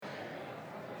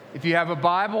If you have a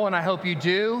Bible, and I hope you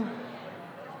do,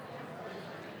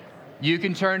 you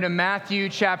can turn to Matthew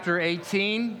chapter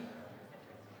 18.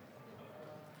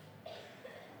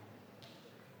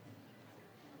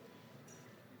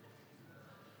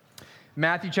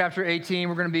 Matthew chapter 18,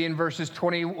 we're going to be in verses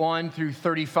 21 through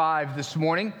 35 this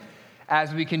morning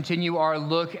as we continue our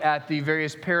look at the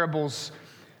various parables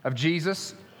of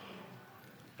Jesus.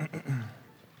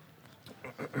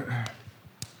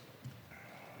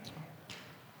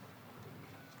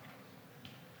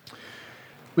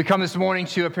 We come this morning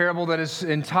to a parable that is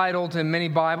entitled in many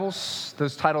Bibles.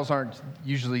 Those titles aren't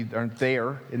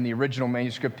there in the original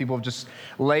manuscript. People have just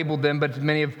labeled them, but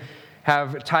many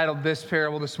have titled this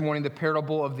parable this morning, the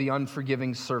parable of the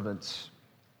unforgiving servants.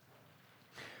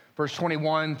 Verse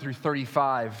 21 through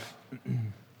 35.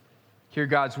 Hear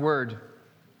God's word.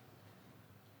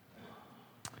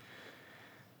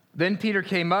 Then Peter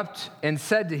came up and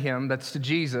said to him, that's to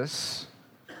Jesus,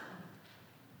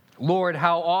 "Lord,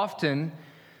 how often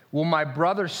will my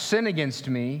brother sin against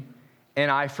me and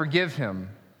I forgive him?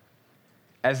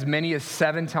 As many as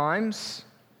 7 times?"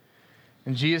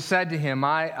 And Jesus said to him,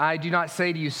 I do not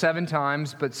say to you 7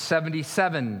 times, but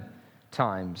 77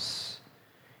 times.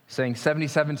 Saying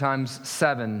 77 times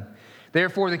 7.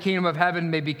 Therefore the kingdom of heaven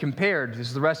may be compared, this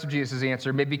is the rest of Jesus'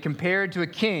 answer, may be compared to a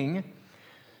king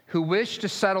who wished to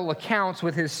settle accounts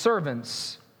with his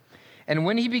servants. And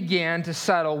when he began to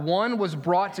settle, one was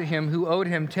brought to him who owed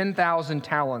him 10,000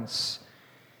 talents.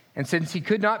 And since he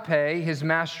could not pay, his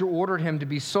master ordered him to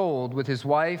be sold with his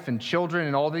wife and children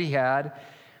and all that he had,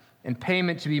 and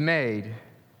payment to be made.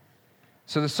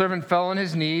 So the servant fell on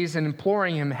his knees and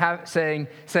imploring him,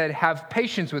 said, "Have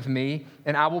patience with me,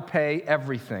 and I will pay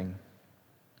everything."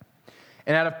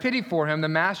 And out of pity for him, the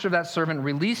master of that servant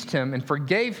released him and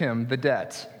forgave him the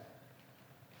debt.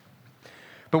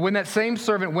 But when that same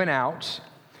servant went out,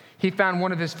 he found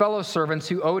one of his fellow servants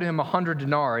who owed him 100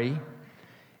 denarii.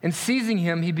 And seizing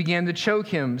him, he began to choke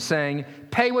him, saying,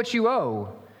 "Pay what you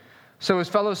owe." So his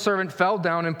fellow servant fell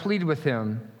down and pleaded with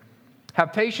him,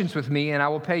 "Have patience with me, and I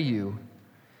will pay you."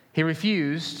 He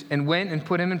refused and went and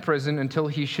put him in prison until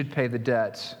he should pay the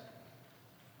debt.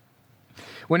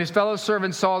 When his fellow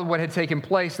servants saw what had taken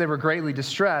place, they were greatly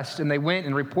distressed, and they went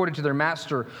and reported to their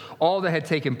master all that had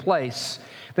taken place.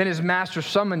 Then his master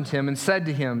summoned him and said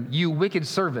to him, "You wicked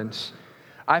servant,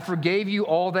 I forgave you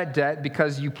all that debt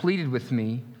because you pleaded with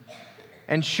me.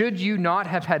 And should you not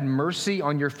have had mercy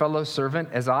on your fellow servant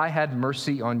as I had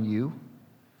mercy on you?"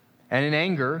 And in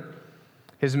anger,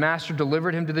 his master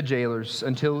delivered him to the jailers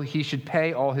until he should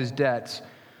pay all his debts.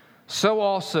 So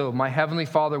also my heavenly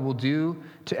Father will do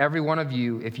to every one of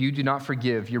you if you do not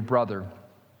forgive your brother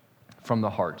from the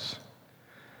heart.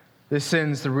 This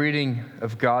ends the reading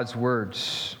of God's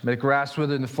words. May the grass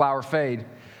wither and the flower fade,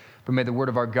 but may the word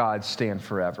of our God stand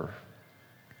forever.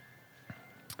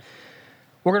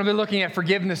 We're going to be looking at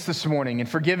forgiveness this morning, and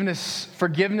forgiveness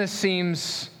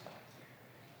seems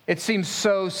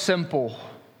so simple.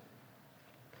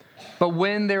 But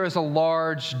when there is a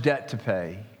large debt to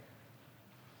pay,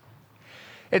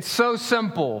 it's so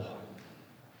simple.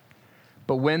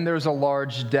 But when there's a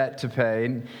large debt to pay,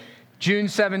 and June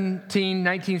 17,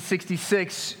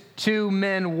 1966, 2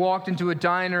 men walked into a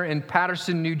diner in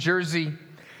Paterson, New Jersey,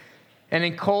 and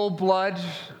in cold blood,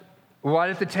 right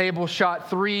at the table, shot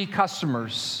 3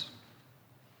 customers.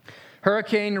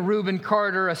 Hurricane Reuben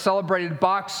Carter, a celebrated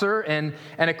boxer, and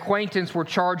an acquaintance were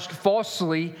charged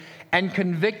falsely and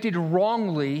convicted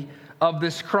wrongly of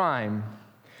this crime.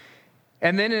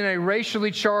 And then in a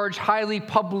racially charged, highly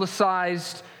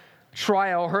publicized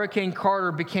trial, Hurricane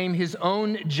Carter became his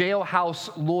own jailhouse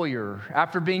lawyer.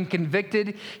 After being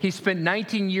convicted, he spent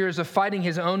 19 years of fighting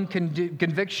his own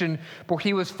conviction before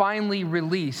he was finally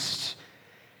released.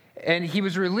 And he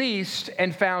was released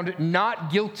and found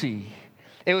not guilty.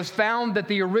 It was found that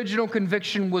the original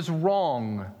conviction was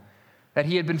wrong, that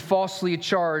he had been falsely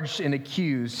charged and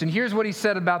accused. And here's what he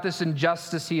said about this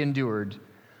injustice he endured.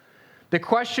 The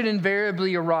question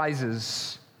invariably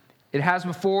arises, it has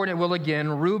before and it will again,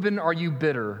 "Reuben, are you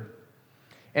bitter?"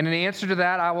 And in answer to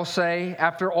that, I will say,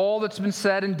 after all that's been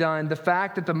said and done, the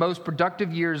fact that the most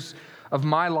productive years of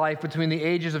my life between the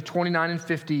ages of 29 and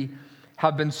 50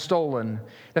 have been stolen,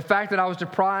 the fact that I was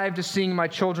deprived of seeing my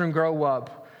children grow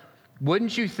up,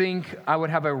 wouldn't you think I would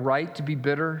have a right to be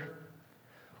bitter?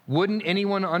 Wouldn't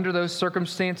anyone under those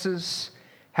circumstances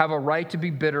have a right to be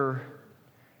bitter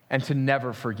and to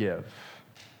never forgive?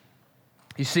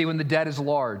 You see, when the debt is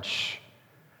large,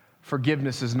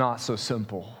 forgiveness is not so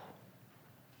simple.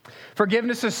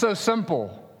 Forgiveness is so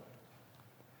simple,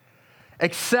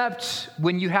 except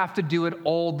when you have to do it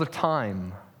all the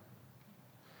time.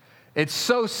 It's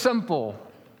so simple,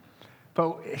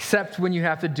 but except when you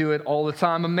have to do it all the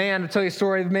time. I'll tell you a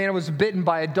story. A man was bitten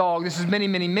by a dog. This is many,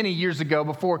 many, many years ago,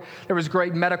 before there was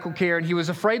great medical care, and he was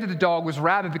afraid that the dog was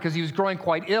rabid because he was growing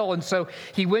quite ill, and so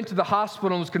he went to the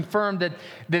hospital and was confirmed that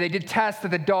they did tests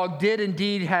that the dog did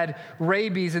indeed had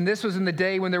rabies, and this was in the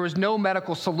day when there was no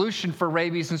medical solution for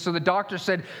rabies, and so the doctor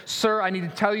said, "Sir, I need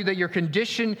to tell you that your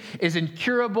condition is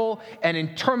incurable and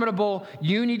interminable.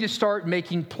 You need to start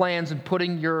making plans and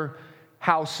putting your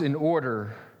house in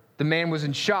order." The man was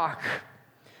in shock.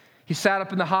 He sat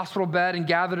up in the hospital bed and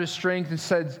gathered his strength and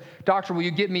said, "Doctor, will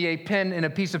you get me a pen and a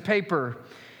piece of paper?"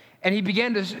 And he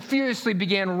furiously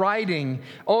began writing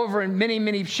over in many,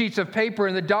 many sheets of paper.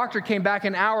 And the doctor came back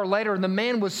an hour later, and the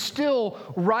man was still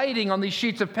writing on these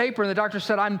sheets of paper. And the doctor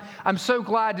said, I'm so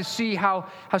glad to see how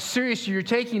seriously you're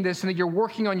taking this and that you're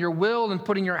working on your will and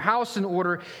putting your house in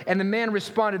order. And the man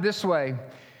responded this way. He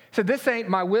said, "This ain't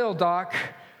my will, Doc.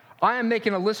 I am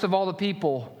making a list of all the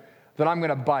people that I'm going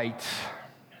to bite."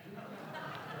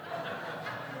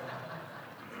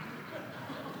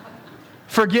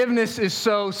 Forgiveness is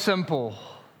so simple,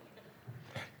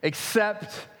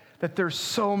 except that there's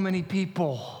so many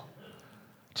people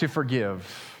to forgive.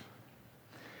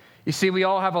 You see, we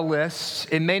all have a list.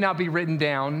 It may not be written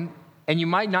down, and you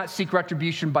might not seek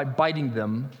retribution by biting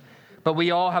them, but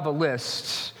we all have a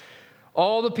list.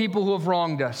 All the people who have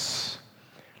wronged us,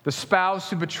 the spouse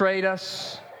who betrayed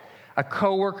us, a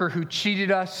coworker who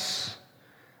cheated us,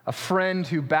 a friend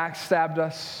who backstabbed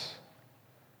us,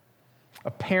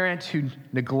 a parent who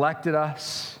neglected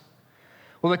us.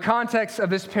 Well, the context of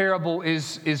this parable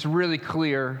is really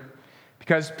clear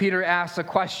because Peter asks a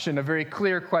question, a very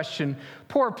clear question.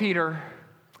 Poor Peter,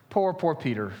 poor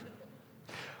Peter.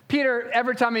 Peter,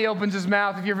 every time he opens his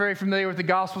mouth, if you're very familiar with the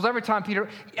Gospels, every time Peter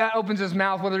opens his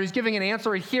mouth, whether he's giving an answer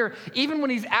or here, even when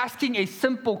he's asking a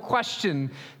simple question,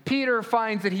 Peter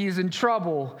finds that he is in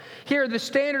trouble. Here, the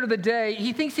standard of the day,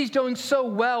 he thinks he's doing so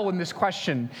well in this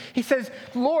question. He says,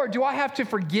 "Lord, do I have to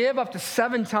forgive up to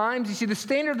 7 times? You see, the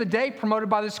standard of the day promoted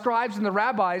by the scribes and the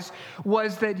rabbis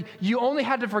was that you only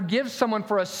had to forgive someone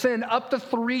for a sin up to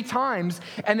 3 times,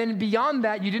 and then beyond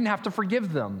that, you didn't have to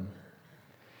forgive them.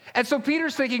 And so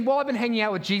Peter's thinking, well, I've been hanging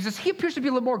out with Jesus. He appears to be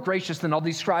a little more gracious than all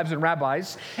these scribes and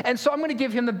rabbis. And so I'm going to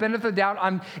give him the benefit of the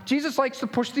doubt. Jesus likes to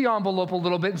push the envelope a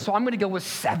little bit, and so I'm going to go with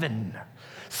 7.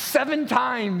 7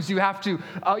 times you have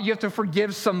to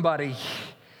forgive somebody.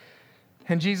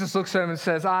 And Jesus looks at him and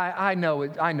says, I know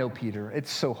it. I know, Peter. It's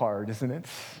so hard, isn't it?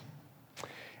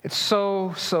 It's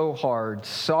so hard.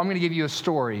 So I'm going to give you a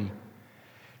story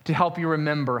to help you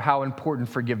remember how important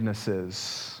forgiveness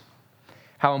is.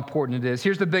 How important it is.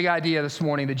 Here's the big idea this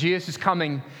morning, that Jesus is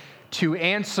coming to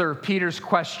answer Peter's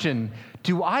question,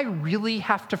 do I really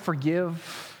have to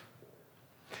forgive?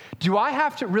 Do I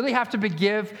really have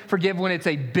to forgive when it's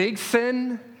a big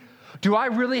sin? Do I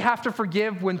really have to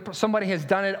forgive when somebody has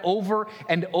done it over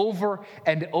and over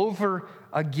and over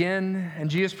again? And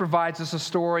Jesus provides us a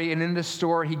story, and in this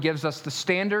story, he gives us the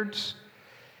standards,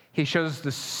 he shows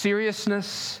the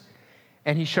seriousness,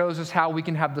 and he shows us how we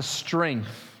can have the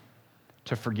strength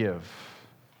to forgive.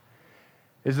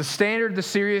 Is the standard, the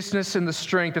seriousness, and the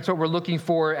strength. That's what we're looking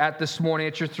for at this morning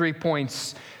at your 3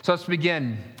 points. So let's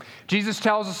begin. Jesus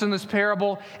tells us in this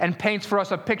parable and paints for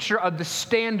us a picture of the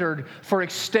standard for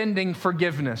extending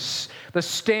forgiveness. The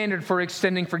standard for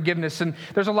extending forgiveness. And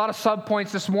there's a lot of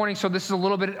subpoints this morning, so this is a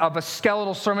little bit of a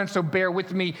skeletal sermon, so bear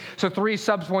with me. So 3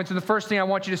 subpoints. And the first thing I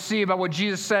want you to see about what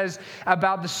Jesus says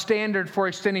about the standard for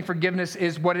extending forgiveness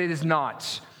is what it is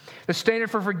not. The standard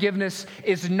for forgiveness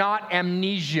is not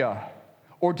amnesia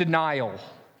or denial.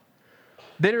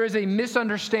 There is a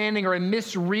misunderstanding or a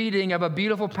misreading of a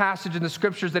beautiful passage in the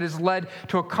scriptures that has led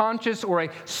to a conscious or a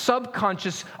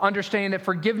subconscious understanding that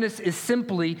forgiveness is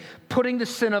simply putting the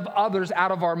sin of others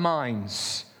out of our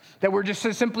minds. That we're just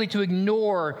simply to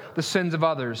ignore the sins of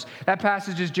others. That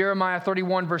passage is Jeremiah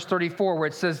 31, verse 34, where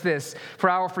it says this, "For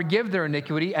I will forgive their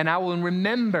iniquity, and I will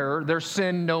remember their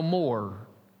sin no more."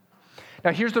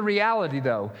 Now, here's the reality,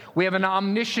 though. We have an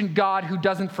omniscient God who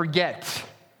doesn't forget.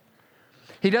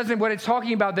 He doesn't, what it's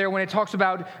talking about there when it talks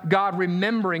about God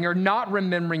remembering or not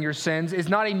remembering your sins is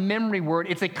not a memory word,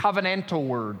 it's a covenantal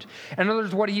word. In other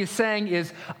words, what he is saying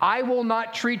is, I will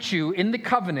not treat you in the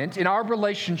covenant, in our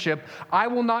relationship, I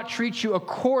will not treat you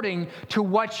according to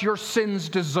what your sins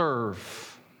deserve.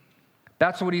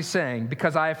 That's what he's saying,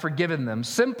 because I have forgiven them.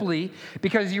 Simply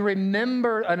because you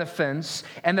remember an offense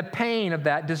and the pain of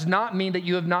that does not mean that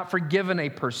you have not forgiven a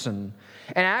person.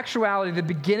 In actuality, the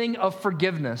beginning of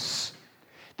forgiveness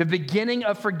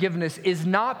is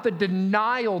not the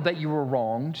denial that you were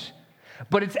wronged,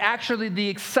 but it's actually the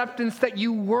acceptance that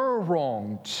you were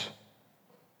wronged.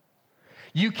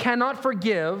 You cannot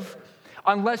forgive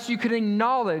unless you can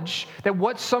acknowledge that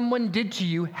what someone did to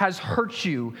you has hurt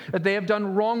you, that they have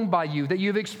done wrong by you, that you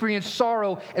have experienced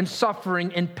sorrow and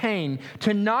suffering and pain.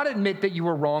 To not admit that you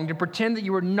were wronged and pretend that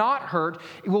you were not hurt,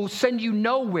 it will send you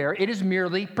nowhere. It is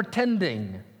merely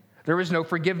pretending. There is no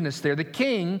forgiveness there. The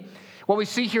king, what we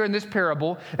see here in this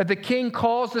parable, that the king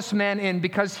calls this man in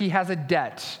because he has a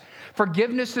debt.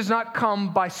 Forgiveness does not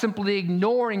come by simply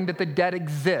ignoring that the debt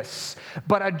exists,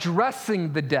 but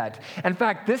addressing the debt. In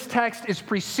fact, this text is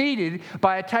preceded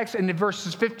by a text in the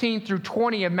verses 15 through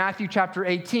 20 of Matthew chapter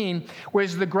 18, where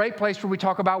is the great place where we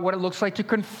talk about what it looks like to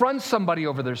confront somebody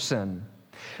over their sin.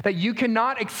 That you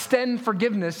cannot extend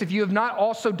forgiveness if you have not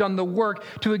also done the work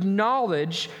to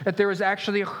acknowledge that there is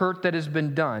actually a hurt that has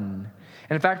been done.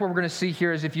 And in fact, what we're going to see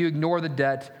here is if you ignore the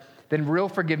debt, then real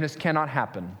forgiveness cannot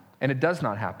happen. And it does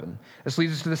not happen. This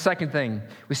leads us to the second thing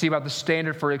we see about the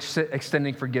standard for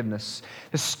extending forgiveness.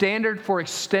 The standard for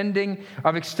extending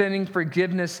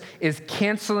forgiveness is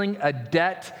canceling a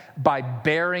debt by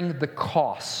bearing the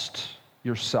cost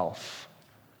yourself.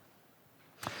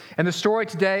 In the story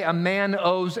today, a man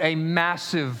owes a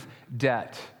massive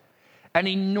debt, an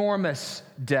enormous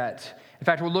debt. In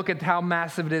fact, we'll look at how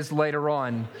massive it is later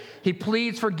on. He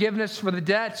pleads forgiveness for the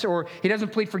debts, or he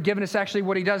doesn't plead forgiveness. Actually,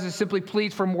 what he does is simply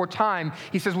pleads for more time.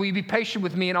 He says, will you be patient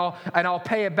with me and I'll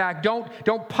pay it back.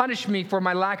 Don't punish me for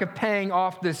my lack of paying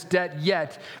off this debt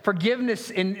yet.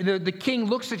 Forgiveness, and the king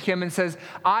looks at him and says,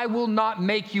 I will not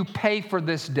make you pay for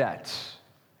this debt.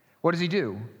 What does he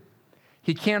do?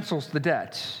 He cancels the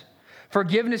debt.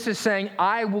 Forgiveness is saying,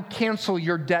 I will cancel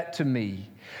your debt to me.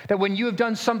 That when you have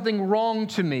done something wrong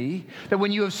to me, that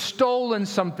when you have stolen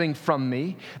something from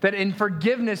me, that in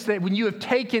forgiveness, that when you have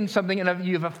taken something and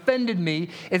you have offended me,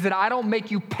 is that I don't make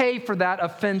you pay for that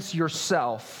offense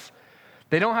yourself.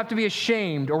 They don't have to be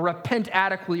ashamed or repent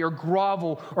adequately or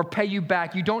grovel or pay you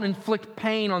back. You don't inflict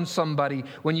pain on somebody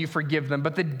when you forgive them.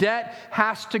 But the debt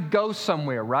has to go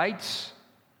somewhere, right?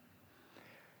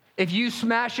 If you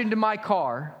smash into my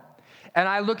car, and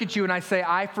I look at you and I say,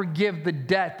 I forgive the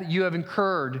debt that you have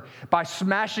incurred by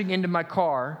smashing into my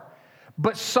car,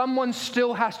 but someone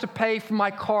still has to pay for my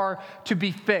car to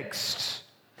be fixed.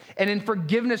 And in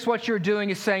forgiveness, what you're doing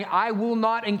is saying, I will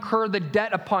not incur the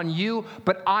debt upon you,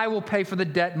 but I will pay for the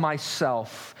debt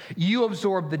myself. You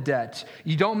absorb the debt.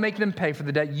 You don't make them pay for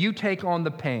the debt. You take on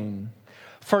the pain.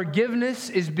 Forgiveness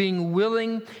is being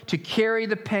willing to carry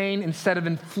the pain instead of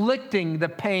inflicting the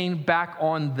pain back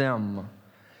on them.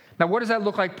 Now, what does that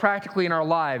look like practically in our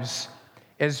lives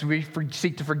as we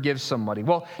seek to forgive somebody?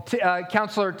 Well,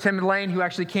 Counselor Tim Lane, who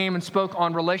actually came and spoke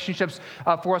on relationships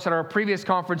for us at our previous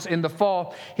conference in the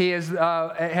fall, he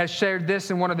has shared this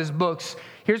in one of his books.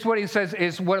 Here's what he says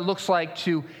is what it looks like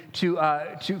to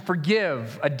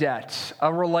forgive a debt,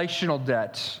 a relational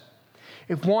debt.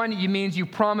 If one, it means you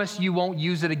promise you won't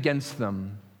use it against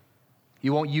them.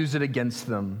 You won't use it against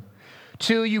them.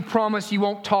 Two, you promise you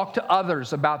won't talk to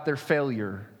others about their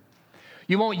failure.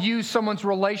 You won't use someone's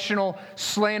relational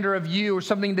slander of you or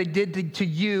something they did to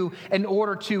you in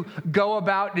order to go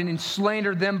about and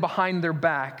slander them behind their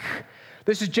back.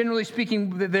 This is generally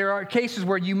speaking, there are cases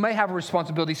where you may have a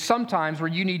responsibility sometimes where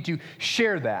you need to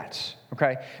share that,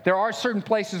 okay? There are certain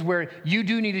places where you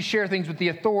do need to share things with the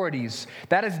authorities.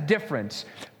 That is different.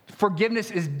 Forgiveness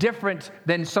is different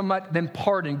than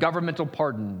pardon, governmental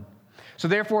pardon. So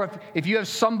therefore, if you have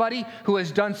somebody who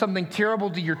has done something terrible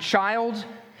to your child,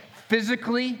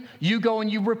 physically, you go and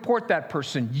you report that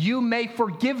person. You may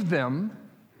forgive them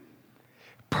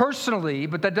personally,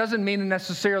 but that doesn't mean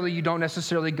necessarily you don't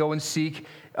necessarily go and seek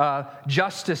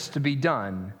justice to be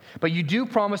done. But you do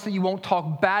promise that you won't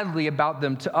talk badly about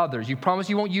them to others. You promise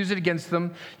you won't use it against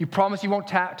them. You promise you won't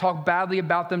talk badly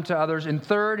about them to others. And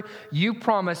third, you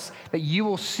promise that you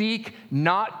will seek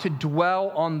not to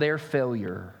dwell on their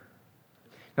failure.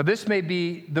 Now, this may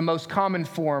be the most common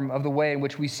form of the way in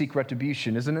which we seek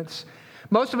retribution, isn't it?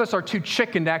 Most of us are too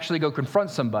chicken to actually go confront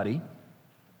somebody.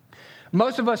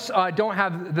 Most of us don't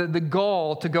have the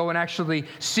gall to go and actually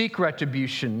seek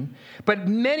retribution. But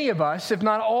many of us, if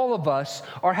not all of us,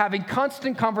 are having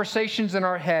constant conversations in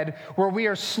our head where we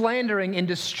are slandering and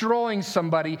destroying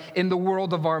somebody in the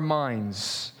world of our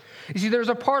minds. You see, there's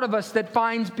a part of us that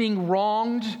finds being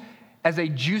wronged as a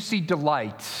juicy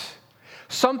delight.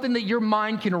 Something that your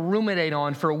mind can ruminate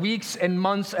on for weeks and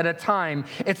months at a time.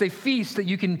 It's a feast that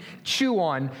you can chew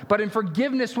on. But in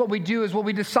forgiveness, what we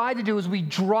decide to do is we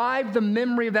drive the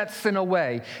memory of that sin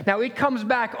away. Now, it comes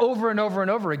back over and over and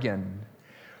over again.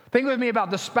 Think with me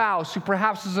about the spouse who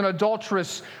perhaps is an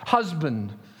adulterous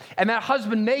husband. And that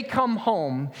husband may come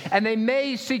home and they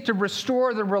may seek to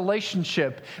restore the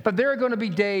relationship, but there are going to be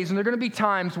days and there are going to be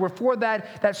times where for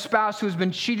that spouse who has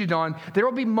been cheated on, there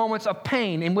will be moments of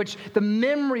pain in which the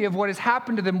memory of what has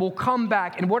happened to them will come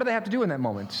back. And what do they have to do in that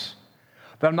moment?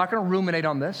 But I'm not going to ruminate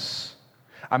on this.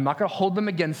 I'm not going to hold them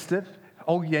against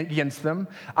them.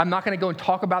 I'm not going to go and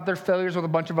talk about their failures with a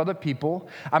bunch of other people.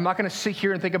 I'm not going to sit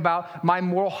here and think about my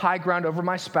moral high ground over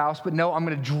my spouse, but no, I'm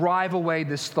going to drive away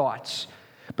this thought.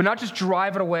 But not just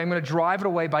drive it away, I'm going to drive it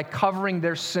away by covering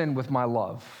their sin with my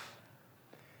love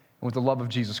and with the love of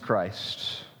Jesus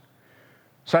Christ.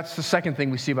 So that's the second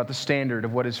thing we see about the standard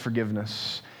of what is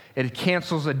forgiveness. It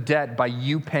cancels a debt by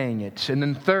you paying it. And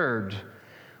then third,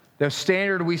 the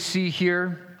standard we see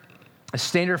here, a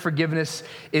standard of forgiveness,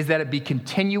 is that it be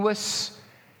continuous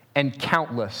and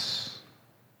countless.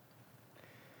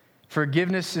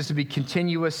 Forgiveness is to be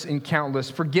continuous and countless.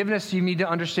 Forgiveness, you need to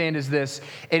understand, is this.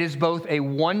 It is both a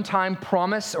one-time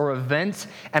promise or event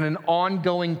and an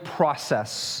ongoing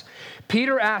process.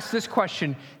 Peter asked this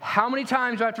question, how many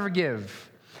times do I have to forgive?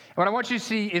 And what I want you to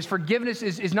see is forgiveness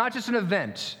is not just an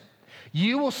event.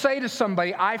 You will say to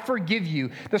somebody, I forgive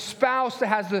you. The spouse that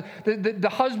has the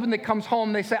husband that comes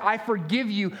home, they say, I forgive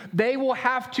you. They will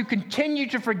have to continue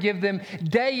to forgive them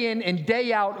day in and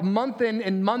day out, month in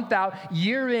and month out,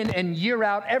 year in and year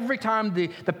out, every time the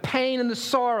pain and the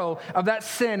sorrow of that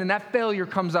sin and that failure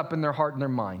comes up in their heart and their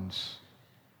minds.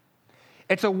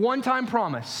 It's a one-time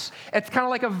promise. It's kind of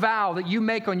like a vow that you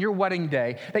make on your wedding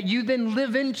day that you then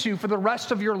live into for the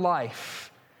rest of your life.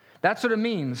 That's what it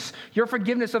means. Your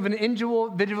forgiveness of an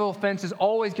individual offense is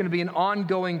always going to be an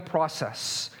ongoing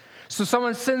process. So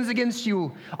someone sins against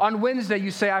you. On Wednesday, you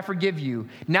say, I forgive you.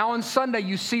 Now on Sunday,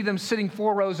 you see them sitting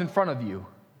 4 rows in front of you.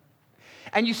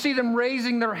 And you see them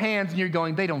raising their hands, and you're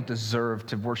going, they don't deserve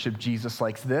to worship Jesus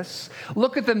like this.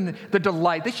 Look at them, the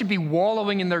delight. They should be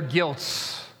wallowing in their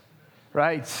guilt,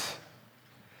 right?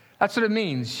 That's what it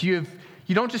means. You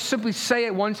don't just simply say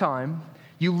it one time.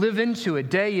 You live into it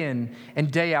day in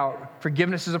and day out.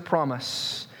 Forgiveness is a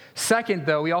promise. Second,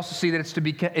 though, we also see that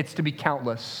it's to be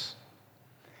countless.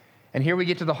 And here we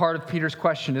get to the heart of Peter's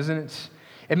question, isn't it?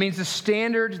 It means the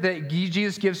standard that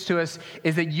Jesus gives to us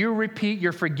is that you repeat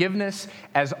your forgiveness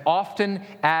as often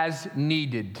as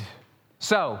needed.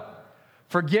 So,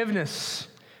 forgiveness,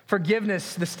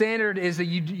 the standard is that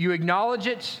you acknowledge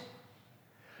it,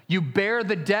 you bear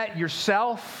the debt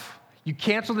yourself, you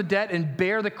cancel the debt and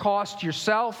bear the cost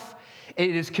yourself.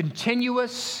 It is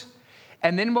continuous.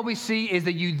 And then what we see is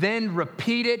that you then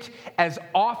repeat it as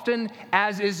often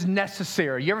as is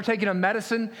necessary. You ever taken a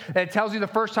medicine that tells you the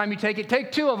first time you take it,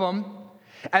 take 2 of them.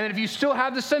 And then if you still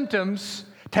have the symptoms,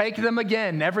 take them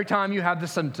again every time you have the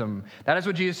symptom. That is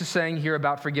what Jesus is saying here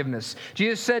about forgiveness.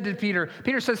 Jesus said to Peter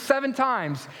says 7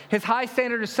 times. His high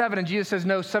standard is 7, and Jesus says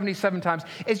no, 77 times.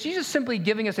 Is Jesus simply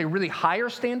giving us a really higher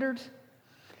standard?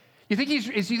 You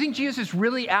think Jesus is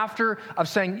really after of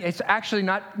saying it's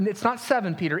not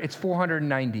 7, Peter, it's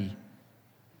 490.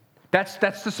 That's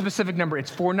the specific number.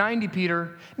 It's 490,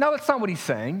 Peter. No, that's not what he's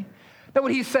saying. No,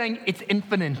 what he's saying, it's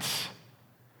infinite.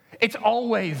 It's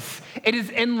always. It is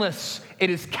endless. It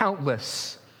is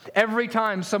countless. Every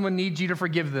time someone needs you to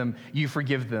forgive them, you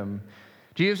forgive them.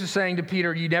 Jesus is saying to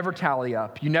Peter, you never tally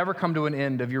up. You never come to an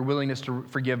end of your willingness to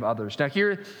forgive others. Now,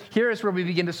 here is where we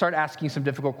begin to start asking some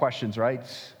difficult questions, right?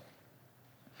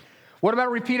 What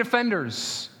about repeat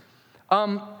offenders?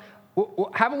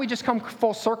 Haven't we just come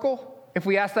full circle if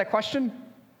we ask that question?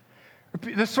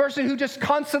 This person who just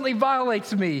constantly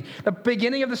violates me. The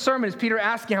beginning of the sermon is Peter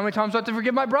asking how many times do I have to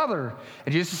forgive my brother?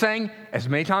 And Jesus is saying, as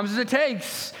many times as it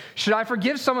takes. Should I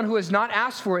forgive someone who has not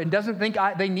asked for it and doesn't think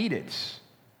they need it?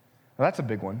 Well, that's a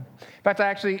big one. In fact, I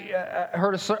actually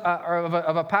heard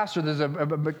of a pastor. There's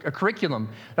a curriculum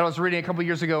that I was reading a couple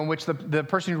years ago in which the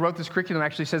person who wrote this curriculum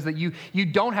actually says that you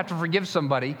don't have to forgive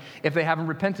somebody if they haven't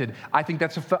repented. I think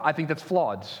that's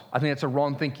flawed. I think that's a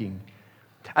wrong thinking.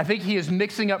 I think he is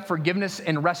mixing up forgiveness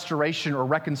and restoration or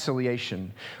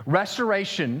reconciliation.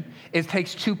 Restoration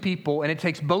takes 2 people, and it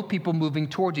takes both people moving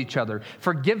towards each other.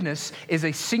 Forgiveness is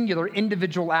a singular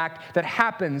individual act that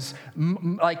happens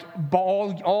like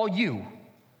all you.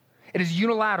 It is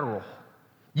unilateral.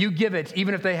 You give it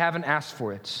even if they haven't asked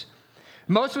for it.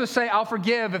 Most of us say, I'll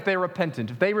forgive if they're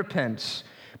repentant, if they repent.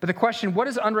 But the question, what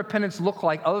does unrepentance look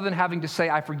like other than having to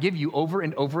say, I forgive you over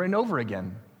and over and over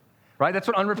again? Right? That's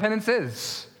what unrepentance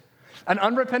is. An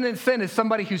unrepentant sin is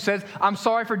somebody who says, I'm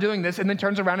sorry for doing this, and then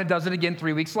turns around and does it again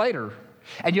 3 weeks later.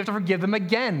 And you have to forgive them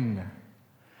again.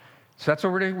 So that's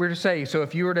what we're to say. So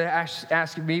if you were to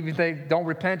ask me if they don't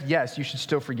repent, yes, you should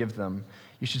still forgive them.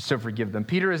 You should still forgive them.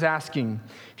 Peter is asking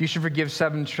if you should forgive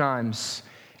 7 times.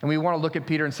 And we want to look at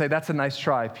Peter and say, that's a nice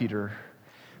try, Peter.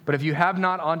 But if you have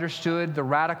not understood the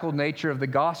radical nature of the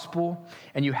gospel,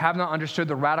 and you have not understood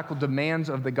the radical demands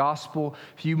of the gospel,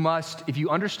 if you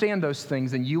understand those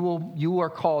things, then you are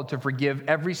called to forgive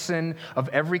every sin of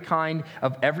every kind,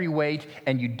 of every weight,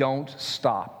 and you don't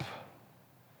stop.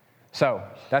 So,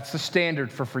 that's the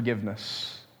standard for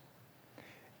forgiveness.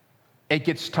 It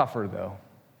gets tougher, though.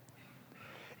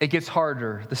 It gets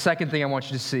harder. The second thing I want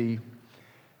you to see,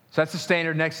 so that's the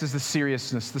standard. Next is the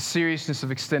seriousness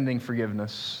of extending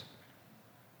forgiveness.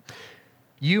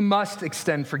 You must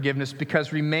extend forgiveness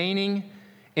because remaining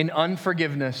in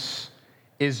unforgiveness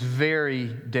is very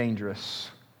dangerous.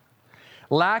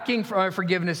 Lacking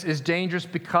forgiveness is dangerous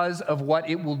because of what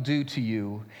it will do to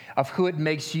you, of who it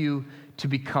makes you to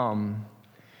become.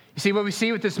 You see, what we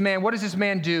see with this man, what does this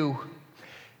man do?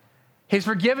 He's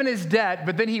forgiven his debt,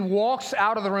 but then he walks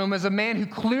out of the room as a man who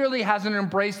clearly hasn't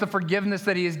embraced the forgiveness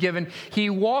that he has given. He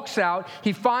walks out,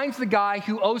 he finds the guy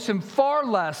who owes him far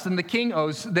less than the king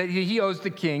owes, that he owes the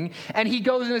king, and he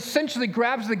goes and essentially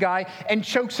grabs the guy and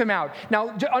chokes him out. Now,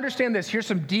 to understand this, here's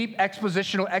some deep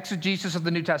expositional exegesis of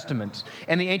the New Testament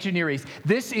and the ancient Near East.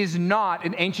 This is not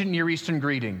an ancient Near Eastern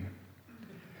greeting.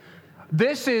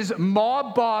 This is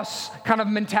mob boss kind of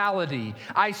mentality.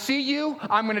 I see you,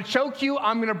 I'm going to choke you,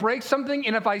 I'm going to break something,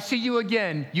 and if I see you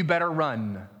again, you better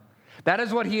run. That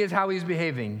is how he's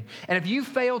behaving. And if you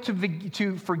fail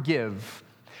to forgive,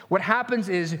 what happens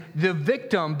is the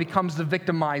victim becomes the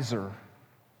victimizer.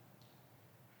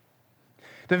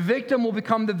 The victim will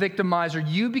become the victimizer.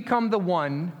 You become the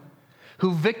one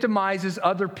who victimizes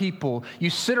other people. You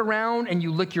sit around and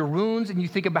you lick your wounds and you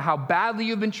think about how badly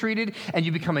you've been treated, and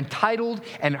you become entitled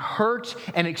and hurt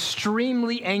and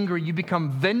extremely angry. You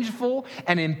become vengeful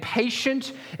and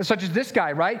impatient, such as this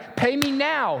guy, right? Pay me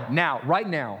now, right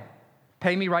now.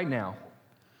 Pay me right now.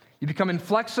 You become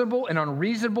inflexible and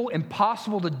unreasonable,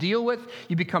 impossible to deal with.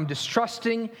 You become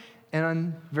distrusting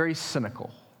and very cynical.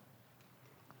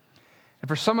 And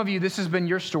for some of you, this has been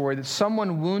your story, that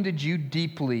someone wounded you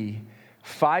deeply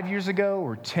 5 years ago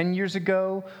or 10 years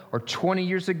ago or 20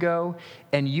 years ago,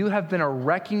 and you have been a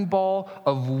wrecking ball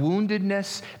of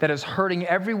woundedness that is hurting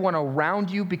everyone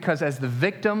around you because as the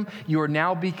victim, you are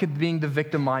now being the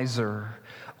victimizer.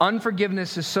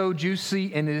 Unforgiveness is so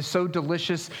juicy and it is so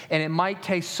delicious, and it might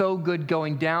taste so good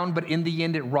going down, but in the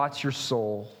end, it rots your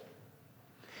soul.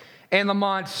 Anne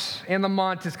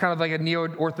Lamott is kind of like a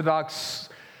neo-Orthodox,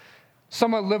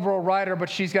 somewhat liberal writer, but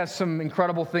she's got some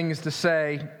incredible things to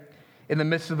say in the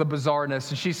midst of the bizarreness.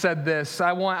 And she said this,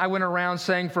 I went around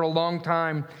saying for a long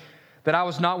time that I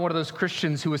was not one of those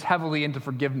Christians who was heavily into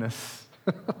forgiveness.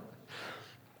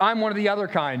 I'm one of the other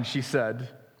kind, she said.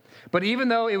 But even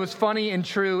though it was funny and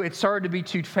true, it started to be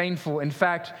too painful. In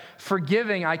fact,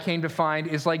 forgiving, I came to find,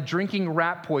 is like drinking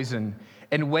rat poison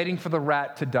and waiting for the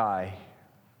rat to die.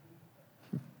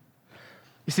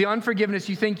 You see, unforgiveness,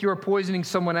 you think you're poisoning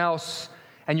someone else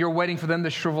and you're waiting for them to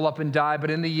shrivel up and die,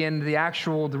 but in the end,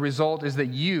 the result is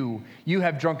that you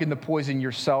have drunken the poison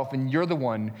yourself, and you're the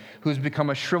one who's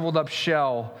become a shriveled up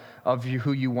shell of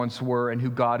who you once were and who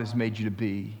God has made you to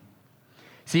be.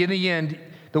 See, in the end,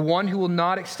 the one who will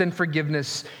not extend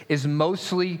forgiveness is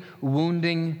mostly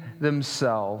wounding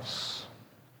themselves.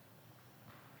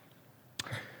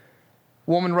 A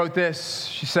woman wrote this.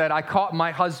 She said, I caught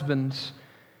my husband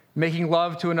making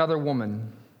love to another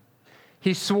woman.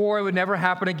 He swore it would never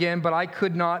happen again, but I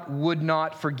would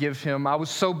not forgive him. I was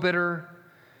so bitter,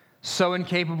 so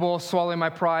incapable of swallowing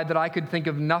my pride that I could think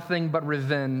of nothing but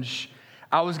revenge.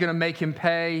 I was going to make him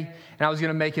pay, and I was going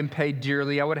to make him pay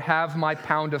dearly. I would have my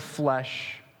pound of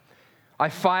flesh. I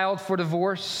filed for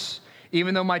divorce,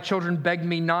 even though my children begged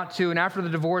me not to, and after the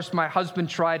divorce, my husband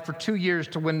tried for 2 years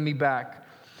to win me back.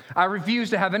 I refused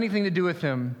to have anything to do with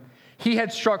him. He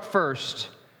had struck first,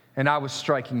 and I was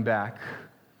striking back.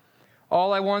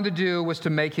 All I wanted to do was to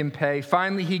make him pay.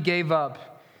 Finally, he gave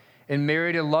up and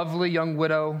married a lovely young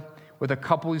widow with a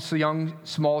couple of young,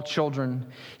 small children.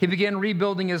 He began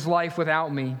rebuilding his life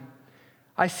without me.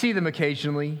 I see them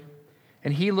occasionally,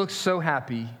 and he looks so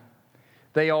happy.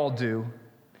 They all do.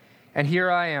 And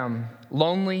here I am,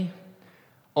 lonely,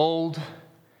 old,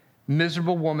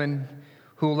 miserable woman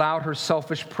who allowed her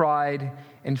selfish pride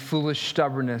and foolish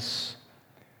stubbornness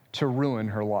to ruin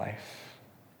her life.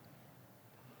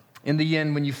 In the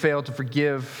end, when you fail to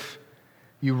forgive,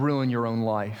 you ruin your own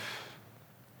life.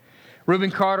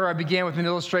 Reuben Carter, I began with an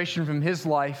illustration from his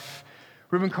life.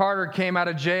 Reuben Carter came out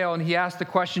of jail and he asked the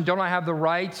question, don't I have the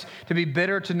right to be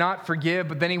bitter, to not forgive?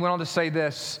 But then he went on to say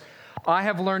this, if I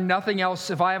have learned nothing else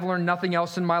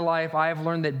in my life, I have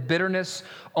learned that bitterness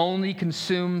only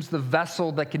consumes the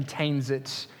vessel that contains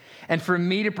it. And for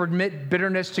me to permit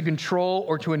bitterness to control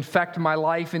or to infect my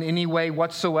life in any way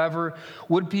whatsoever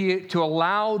would be to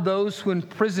allow those who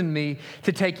imprison me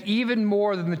to take even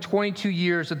more than the 22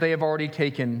 years that they have already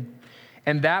taken.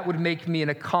 And that would make me an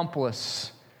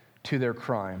accomplice to their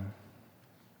crime.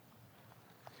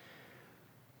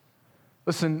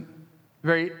 Listen,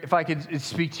 if I could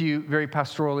speak to you very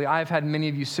pastorally, I've had many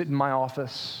of you sit in my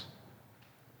office,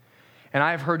 and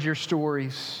I've heard your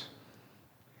stories.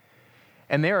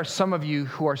 And there are some of you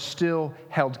who are still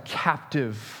held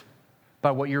captive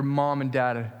by what your mom and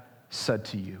dad said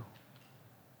to you.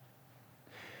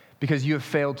 Because you have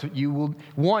failed to, you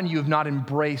have not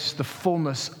embraced the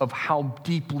fullness of how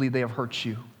deeply they have hurt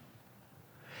you.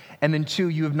 And then two,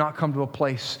 you have not come to a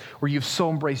place where you've so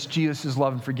embraced Jesus'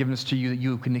 love and forgiveness to you that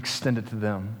you can extend it to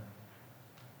them.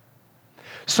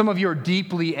 Some of you are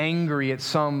deeply angry at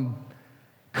some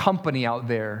company out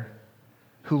there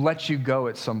who let you go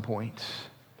at some point.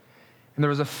 And there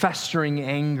was a festering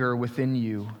anger within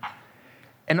you.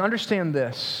 And understand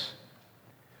this.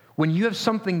 When you have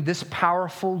something this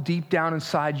powerful deep down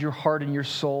inside your heart and your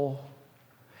soul,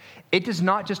 it does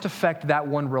not just affect that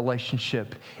one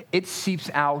relationship. It seeps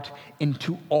out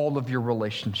into all of your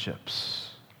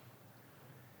relationships.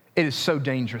 It is so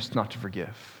dangerous not to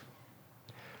forgive.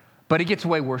 But it gets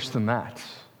way worse than that.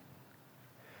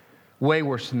 Way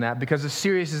worse than that, because as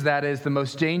serious as that is, the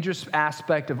most dangerous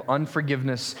aspect of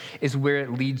unforgiveness is where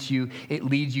it leads you. It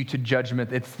leads you to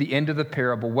judgment. It's the end of the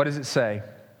parable. What does it say?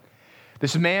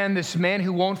 This man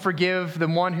who won't forgive the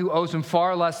one who owes him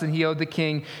far less than he owed the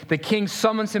king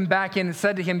summons him back in and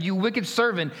said to him, "You wicked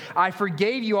servant, I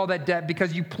forgave you all that debt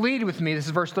because you pleaded with me." This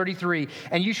is verse 33.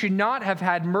 "And you should not have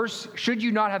had mercy. Should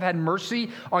you not have had mercy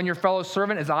on your fellow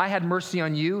servant as I had mercy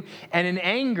on you?" And in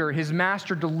anger, his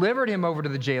master delivered him over to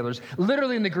the jailers.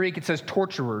 Literally in the Greek, it says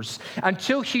torturers,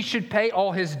 until he should pay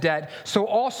all his debt. So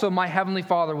also my heavenly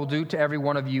Father will do to every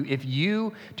one of you if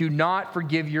you do not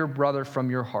forgive your brother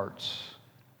from your hearts.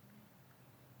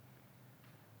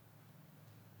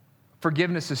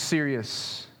 Forgiveness is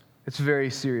serious. It's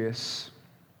very serious.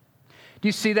 Do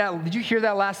you see that? Did you hear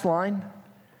that last line?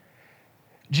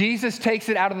 Jesus takes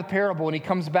it out of the parable and he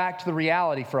comes back to the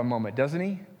reality for a moment, doesn't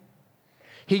he?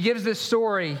 He gives this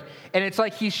story, and it's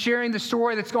like he's sharing the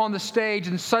story that's on the stage,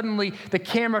 and suddenly the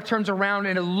camera turns around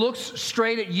and it looks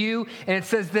straight at you, and it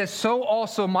says this: "So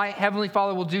also my heavenly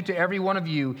Father will do to every one of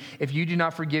you if you do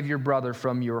not forgive your brother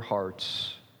from your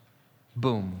hearts."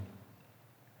 Boom.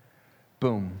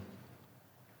 Boom.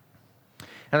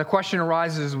 Now the question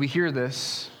arises as we hear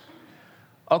this: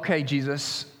 okay,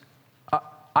 Jesus,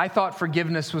 I thought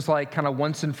forgiveness was like kind of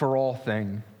once and for all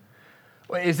thing.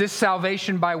 Is this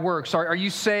salvation by works? Are you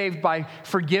saved by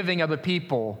forgiving other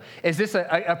people? Is this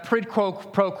a quid pro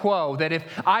quo, that if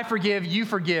I forgive, you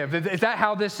forgive? Is that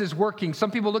how this is working?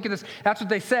 Some people look at this, that's what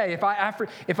they say.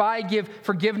 If I give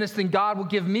forgiveness, then God will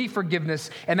give me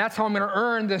forgiveness, and that's how I'm going to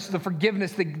earn the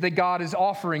forgiveness that God is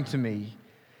offering to me.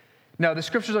 No, the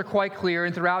scriptures are quite clear,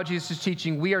 and throughout Jesus'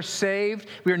 teaching, we are saved.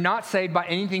 We are not saved by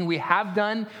anything we have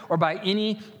done or by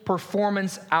any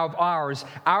performance of ours.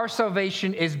 Our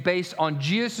salvation is based on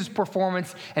Jesus'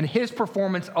 performance and his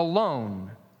performance alone.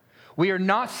 We are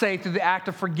not saved through the act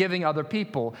of forgiving other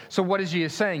people. So what is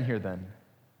Jesus saying here then?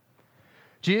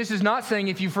 Jesus is not saying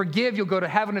if you forgive, you'll go to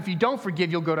heaven. If you don't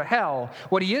forgive, you'll go to hell.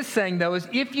 What he is saying, though, is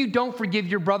if you don't forgive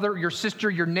your brother, your sister,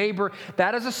 your neighbor,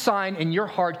 that is a sign in your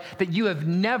heart that you have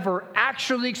never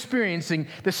actually experiencing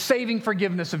the saving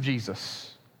forgiveness of Jesus.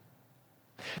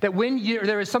 That when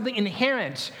there is something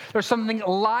inherent, there's something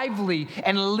lively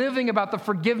and living about the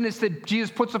forgiveness that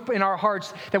Jesus puts up in our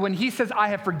hearts, that when he says, "I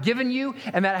have forgiven you,"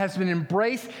 and that has been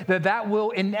embraced, that will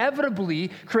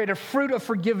inevitably create a fruit of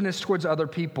forgiveness towards other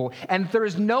people. And if there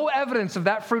is no evidence of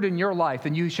that fruit in your life,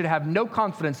 then you should have no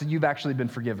confidence that you've actually been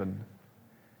forgiven.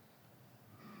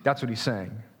 That's what he's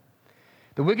saying.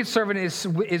 The wicked servant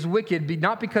is wicked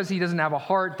not because he doesn't have a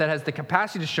heart that has the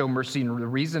capacity to show mercy, and the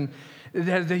reason he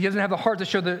doesn't have the heart to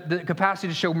show the capacity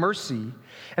to show mercy.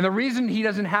 And the reason he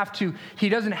doesn't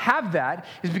have that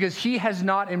is because he has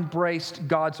not embraced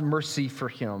God's mercy for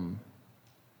him.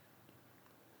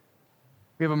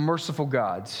 We have a merciful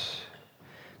God.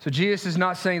 So Jesus is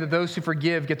not saying that those who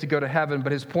forgive get to go to heaven,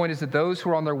 but his point is that those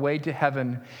who are on their way to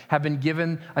heaven have been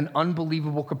given an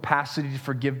unbelievable capacity to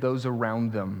forgive those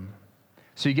around them.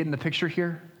 So you getting the picture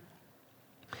here?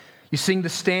 You seeing the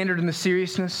standard and the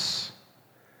seriousness?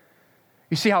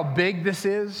 You see how big this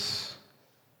is?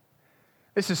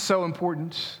 This is so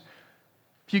important.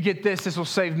 If you get this, this will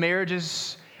save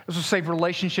marriages. This will save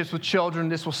relationships with children.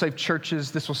 This will save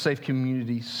churches. This will save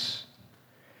communities.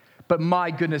 But my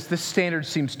goodness, this standard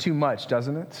seems too much,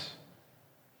 doesn't it?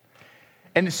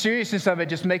 And the seriousness of it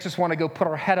just makes us want to go put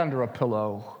our head under a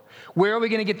pillow. Where are we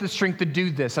going to get the strength to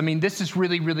do this? I mean, this is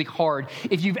really, really hard.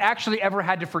 If you've actually ever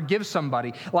had to forgive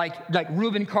somebody, like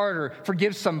Reuben Carter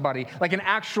forgives somebody, like an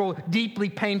actual deeply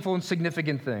painful and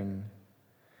significant thing.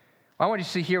 I want you to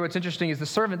see here what's interesting is this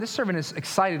servant is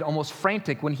excited, almost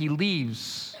frantic when he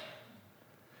leaves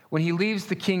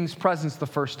the king's presence the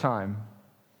first time.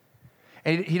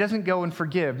 And he doesn't go and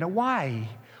forgive. Now, why?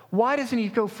 Why doesn't he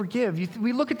go forgive?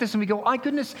 We look at this and we go, my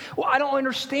goodness, well, I don't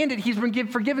understand it. He's been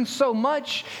forgiven so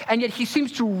much, and yet he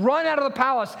seems to run out of the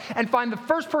palace and find the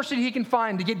first person he can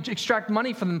find to extract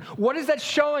money from them. What is that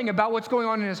showing about what's going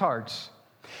on in his heart?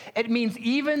 It means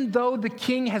even though the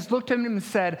king has looked at him and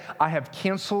said, I have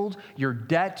canceled your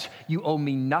debt, you owe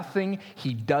me nothing,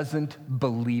 he doesn't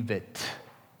believe it.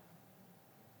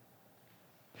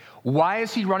 Why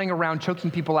is he running around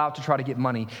choking people out to try to get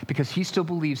money? Because he still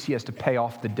believes he has to pay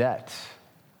off the debt.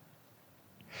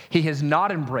 He has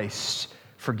not embraced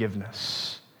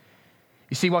forgiveness.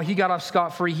 You see, while he got off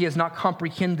scot-free, he has not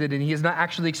comprehended and he has not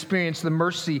actually experienced the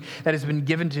mercy that has been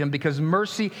given to him, because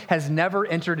mercy has never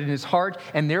entered in his heart,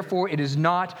 and therefore it is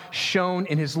not shown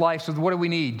in his life. So what do we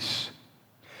need?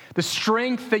 The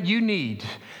strength that you need,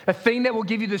 a thing that will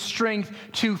give you the strength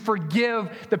to forgive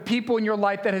the people in your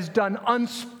life that has done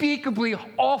unspeakably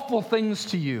awful things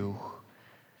to you,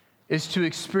 is to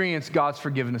experience God's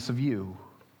forgiveness of you.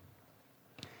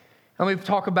 And we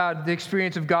talk about the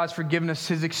experience of God's forgiveness,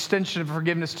 his extension of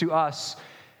forgiveness to us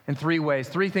in three ways.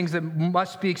 Three things that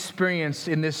must be experienced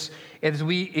in this as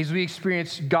we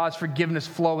experience God's forgiveness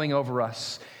flowing over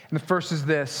us. And the first is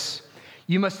this: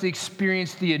 you must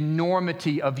experience the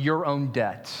enormity of your own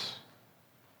debt.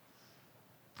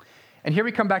 And here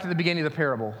we come back to the beginning of the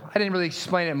parable. I didn't really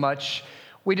explain it much.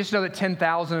 We just know that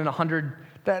 10,000 and 100,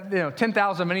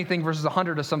 10,000 of anything versus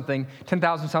 100 of something,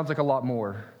 10,000 sounds like a lot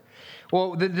more.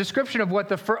 Well, the description of what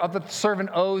the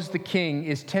servant owes the king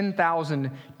is 10,000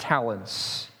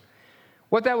 talents.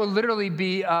 What that would literally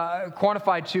be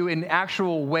quantified to in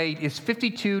actual weight is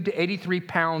 52 to 83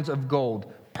 pounds of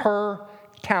gold per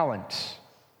talent.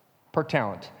 Per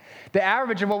talent. The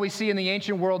average of what we see in the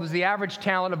ancient world is the average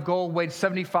talent of gold weighed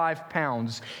 75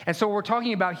 pounds. And so what we're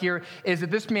talking about here is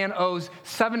that this man owes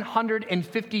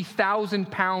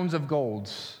 750,000 pounds of gold.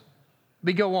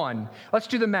 We go on. Let's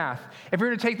do the math. If we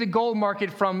were to take the gold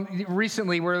market from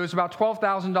recently, where it was about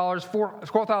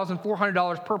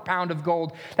 $12,400 per pound of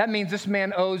gold, that means this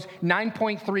man owes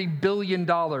 $9.3 billion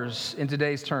in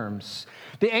today's terms.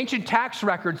 The ancient tax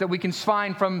records that we can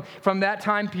find from that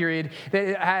time period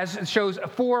that shows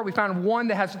we found one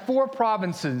that has 4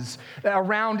 provinces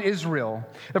around Israel.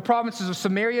 The provinces of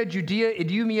Samaria, Judea,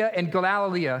 Idumea, and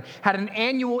Galilee had an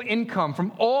annual income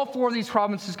from all 4 of these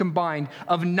provinces combined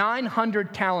of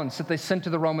 900 talents that they sent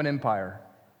to the Roman Empire.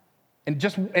 And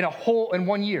just in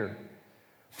 1 year.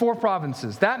 4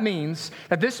 provinces. That means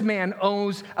that this man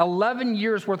owes 11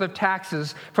 years worth of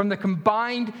taxes from the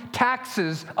combined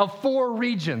taxes of 4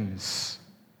 regions.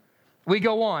 We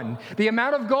go on. The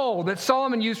amount of gold that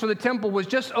Solomon used for the temple was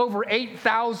just over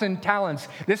 8,000 talents.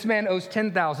 This man owes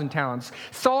 10,000 talents.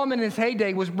 Solomon in his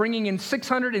heyday was bringing in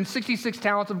 666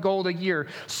 talents of gold a year.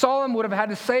 Solomon would have had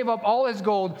to save up all his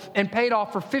gold and paid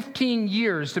off for 15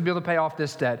 years to be able to pay off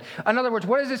this debt. In other words,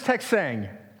 what is this text saying?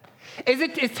 Is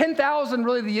 10,000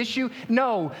 really the issue?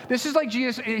 No. This is like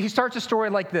Jesus. He starts a story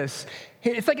like this.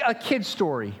 It's like a kid's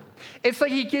story. It's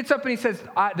like he gets up and he says,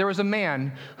 there was a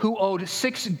man who owed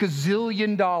 $6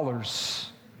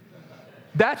 gazillion.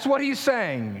 That's what he's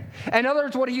saying. In other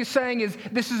words, what he's saying is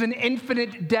this is an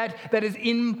infinite debt that is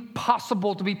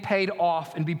impossible to be paid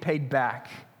off and be paid back.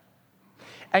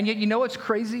 And yet, you know what's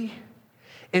crazy?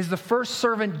 Is the first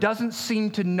servant doesn't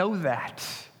seem to know that.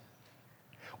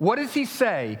 What does he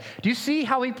say? Do you see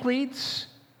how he pleads?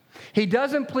 He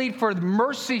doesn't plead for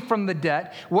mercy from the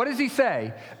debt. What does he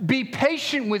say? Be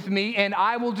patient with me and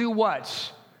I will do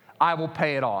what? I will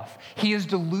pay it off. He is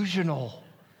delusional.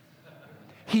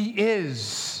 He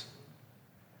is.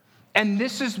 And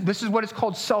this is what is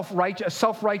called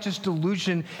self-righteous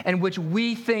delusion, in which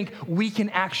we think we can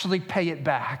actually pay it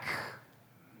back.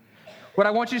 What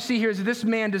I want you to see here is that this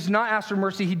man does not ask for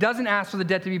mercy. He doesn't ask for the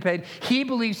debt to be paid. He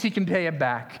believes he can pay it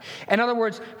back. In other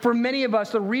words, for many of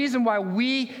us, the reason why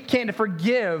we can't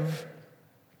forgive,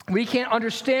 we can't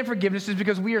understand forgiveness, is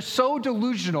because we are so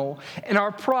delusional in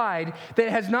our pride that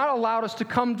it has not allowed us to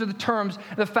come to the terms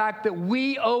of the fact that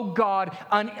we owe God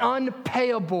an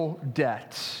unpayable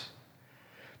debt.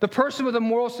 The person with a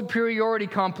moral superiority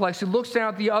complex who looks down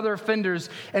at the other offenders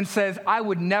and says, I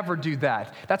would never do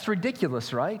that. That's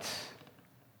ridiculous, right?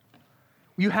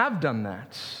 You have done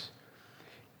that.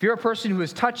 If you're a person who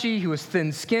is touchy, who is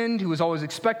thin-skinned, who is always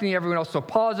expecting everyone else to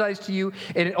apologize to you,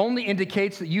 it only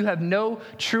indicates that you have no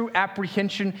true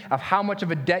apprehension of how much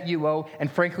of a debt you owe and,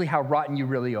 frankly, how rotten you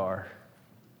really are.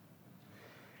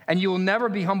 And you will never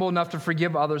be humble enough to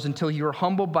forgive others until you are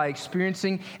humbled by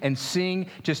experiencing and seeing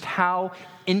just how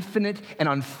infinite and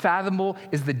unfathomable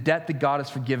is the debt that God has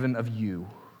forgiven of you.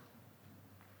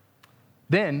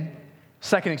 Then,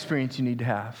 second experience you need to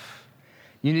have.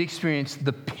 You need to experience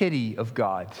the pity of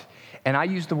God. And I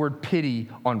use the word pity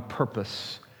on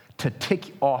purpose to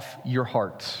tick off your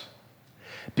heart,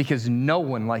 because no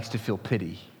one likes to feel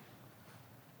pity.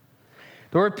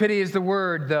 The word pity is the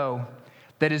word, though,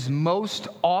 that is most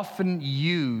often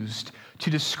used to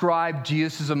describe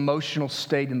Jesus' emotional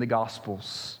state in the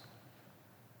Gospels.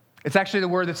 It's actually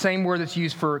the same word that's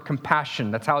used for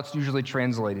compassion. That's how it's usually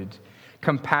translated.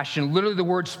 Compassion. Literally, the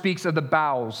word speaks of the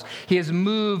bowels. He has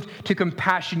moved to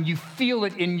compassion. You feel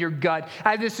it in your gut. I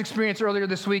had this experience earlier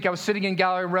this week. I was sitting in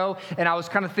Gallery Row, and I was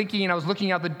kind of thinking, and I was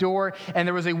looking out the door, and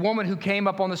there was a woman who came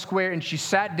up on the square, and she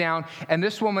sat down, and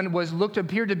this woman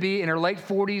appeared to be in her late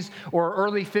 40s or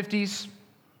early 50s.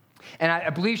 And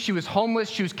I believe she was homeless.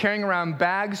 She was carrying around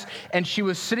bags, and she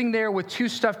was sitting there with two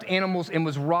stuffed animals and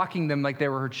was rocking them like they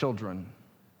were her children.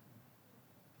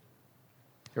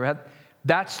 You ever had?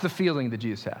 That's the feeling that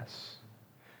Jesus has.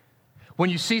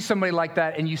 When you see somebody like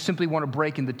that and you simply want to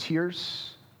break into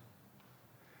tears,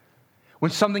 when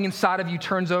something inside of you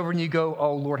turns over and you go,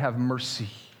 oh, Lord, have mercy.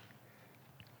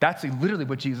 That's literally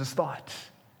what Jesus thought.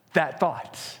 That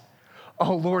thought.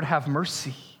 Oh, Lord, have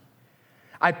mercy.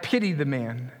 I pity the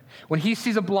man. When he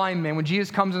sees a blind man, when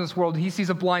Jesus comes in this world, he sees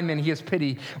a blind man, he has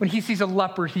pity. When he sees a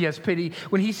leper, he has pity.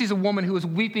 When he sees a woman who is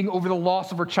weeping over the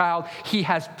loss of her child, he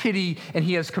has pity and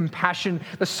he has compassion.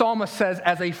 The psalmist says,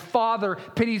 as a father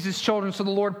pities his children, so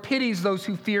the Lord pities those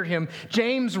who fear him.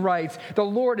 James writes, the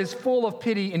Lord is full of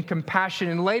pity and compassion.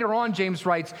 And later on, James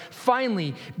writes,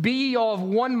 finally, be ye all of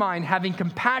one mind, having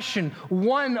compassion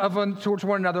towards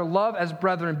one another, love as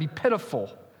brethren, be pitiful,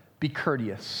 be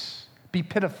courteous, be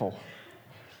pitiful.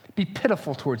 Be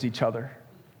pitiful towards each other.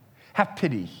 Have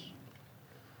pity.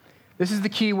 This is the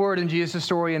key word in Jesus'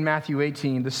 story in Matthew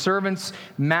 18. The servant's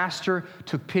master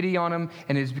took pity on him,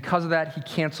 and it is because of that he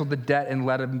canceled the debt and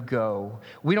let him go.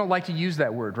 We don't like to use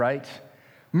that word, right?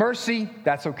 Mercy,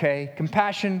 that's okay.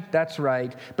 Compassion, that's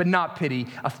right. But not pity.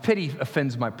 Pity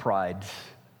offends my pride.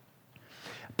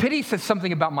 Pity says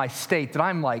something about my state that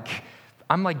I'm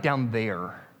like down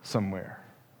there somewhere.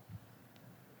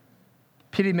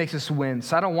 Pity makes us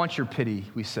wince. I don't want your pity,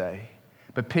 we say,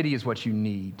 but pity is what you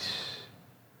need.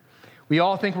 We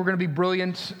all think we're going to be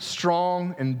brilliant,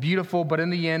 strong, and beautiful, but in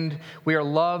the end, we are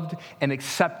loved and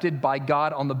accepted by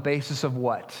God on the basis of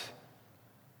what?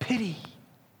 Pity.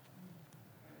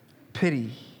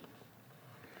 Pity.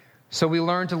 So we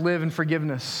learn to live in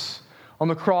forgiveness. On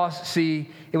the cross,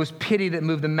 see, it was pity that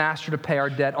moved the master to pay our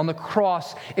debt. On the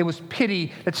cross, it was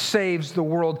pity that saves the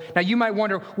world. Now, you might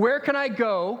wonder, where can I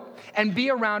go and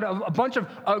be around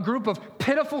a group of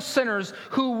pitiful sinners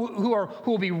who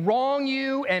will be wrong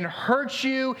you and hurt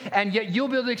you, and yet you'll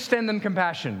be able to extend them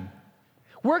compassion?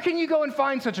 Where can you go and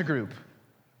find such a group?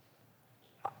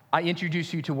 I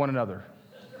introduce you to one another.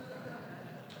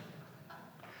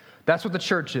 That's what the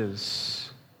church is.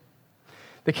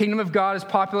 The kingdom of God is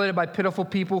populated by pitiful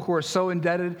people who are so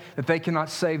indebted that they cannot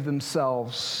save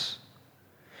themselves.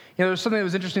 You know, there's something that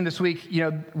was interesting this week.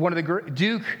 You know,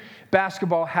 Duke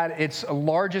basketball had its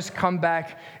largest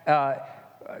comeback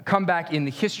in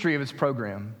the history of its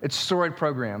program, its storied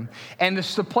program. And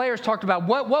the players talked about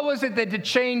what was it that did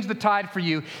change the tide for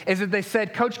you, is that they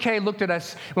said, Coach K looked at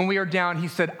us when we were down. He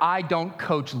said, I don't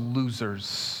coach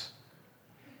losers.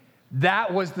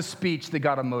 That was the speech that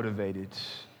got them motivated.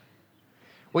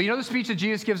 Well, you know the speech that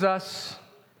Jesus gives us?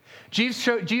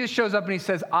 Jesus shows up and he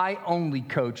says, I only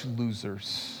coach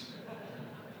losers.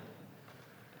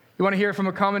 You want to hear from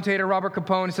a commentator, Robert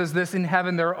Capone, who says this: in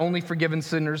heaven there are only forgiven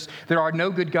sinners. There are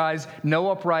no good guys, no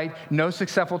upright, no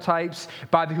successful types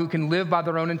who can live by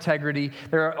their own integrity.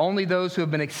 There are only those who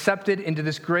have been accepted into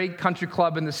this great country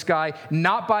club in the sky,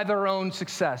 not by their own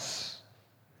success,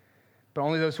 but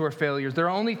only those who are failures. There are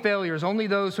only failures, only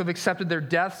those who have accepted their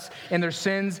deaths and their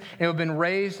sins and have been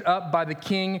raised up by the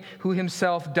King who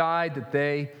himself died that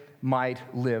they might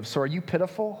live. So are you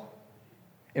pitiful?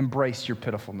 Embrace your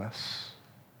pitifulness.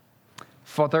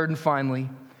 Third and finally,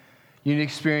 You need to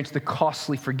experience the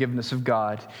costly forgiveness of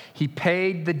God. He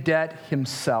paid the debt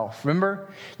himself.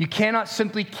 Remember? You cannot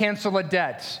simply cancel a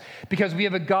debt because we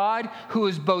have a God who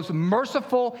is both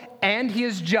merciful and he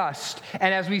is just.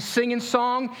 And as we sing in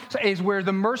song, is where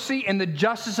the mercy and the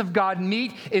justice of God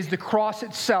meet is the cross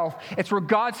itself. It's where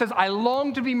God says, I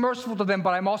long to be merciful to them,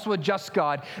 but I'm also a just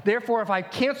God. Therefore, if I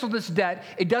cancel this debt,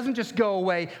 it doesn't just go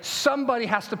away. Somebody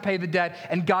has to pay the debt,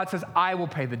 and God says, I will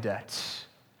pay the debt.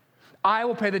 I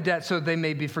will pay the debt so that they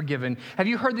may be forgiven. Have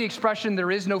you heard the expression, there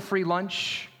is no free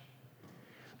lunch?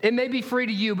 It may be free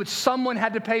to you, but someone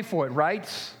had to pay for it, right?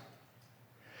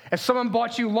 If someone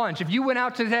bought you lunch, if you went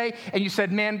out today and you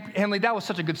said, man, Henley, that was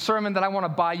such a good sermon that I want to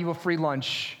buy you a free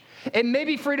lunch. It may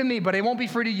be free to me, but it won't be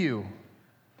free to you.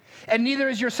 And neither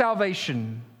is your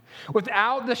salvation.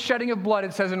 Without the shedding of blood,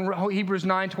 it says in Hebrews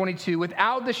 9:22,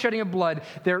 without the shedding of blood,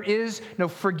 there is no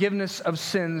forgiveness of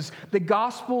sins. The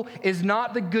gospel is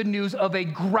not the good news of a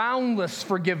groundless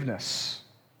forgiveness.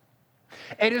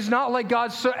 It is not like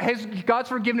God's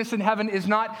forgiveness in heaven is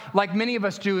not like many of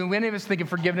us do, and many of us think of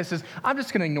forgiveness as, I'm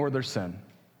just going to ignore their sin.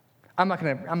 I'm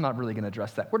not really going to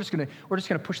address that. We're just going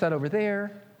to push that over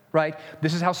there, right?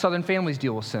 This is how Southern families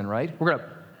deal with sin, right? We're going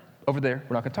to over there.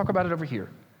 We're not going to talk about it over here.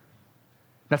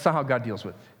 That's not how God deals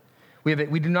with it.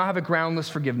 We do not have a groundless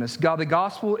forgiveness. The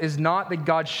gospel is not that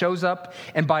God shows up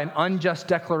and by an unjust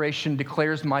declaration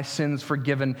declares my sins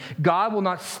forgiven. God will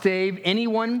not save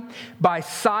anyone by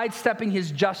sidestepping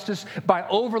his justice, by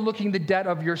overlooking the debt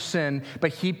of your sin,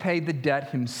 but he paid the debt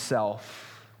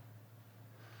himself.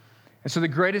 And so the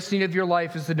greatest need of your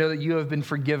life is to know that you have been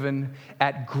forgiven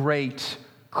at great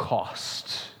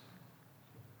cost.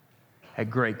 At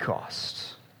great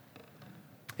cost.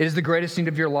 It is the greatest need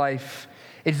of your life.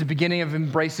 It is the beginning of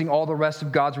embracing all the rest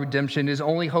of God's redemption. It is the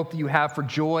only hope that you have for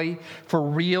joy, for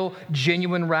real,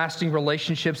 genuine, lasting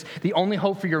relationships. The only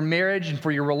hope for your marriage and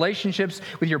for your relationships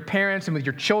with your parents and with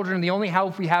your children. The only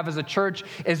hope we have as a church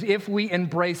is if we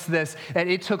embrace this, that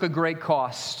it took a great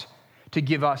cost to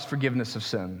give us forgiveness of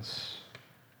sins.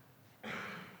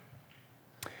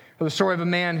 The story of a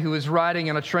man who was riding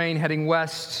on a train heading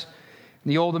west in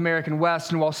the old American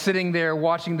West, and while sitting there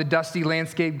watching the dusty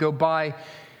landscape go by,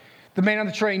 the man on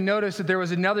the train noticed that there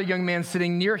was another young man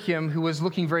sitting near him who was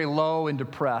looking very low and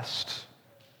depressed.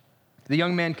 The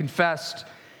young man confessed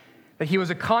that he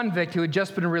was a convict who had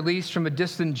just been released from a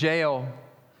distant jail,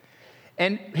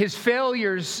 and his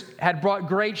failures had brought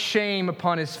great shame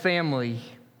upon his family,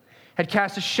 had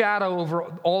cast a shadow over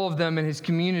all of them in his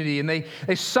community, and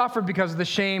they suffered because of the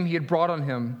shame he had brought on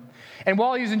him. And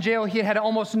while he was in jail, he had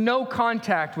almost no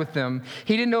contact with them.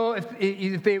 He didn't know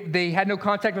if they had no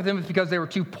contact with him because they were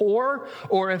too poor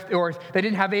or if they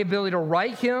didn't have the ability to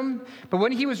write him. But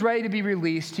when he was ready to be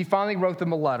released, he finally wrote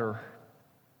them a letter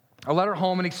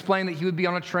home, and explained that he would be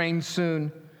on a train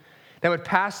soon that would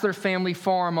pass their family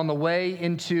farm on the way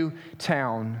into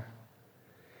town.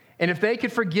 And if they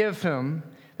could forgive him,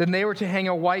 then they were to hang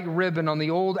a white ribbon on the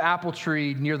old apple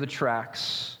tree near the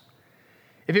tracks.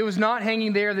 If it was not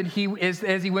hanging there, then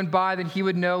as he went by, then he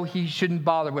would know he shouldn't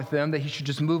bother with them, that he should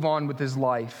just move on with his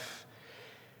life.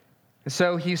 And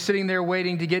so he's sitting there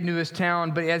waiting to get into his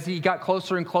town, but as he got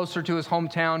closer and closer to his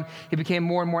hometown, he became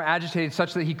more and more agitated,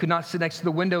 such that he could not sit next to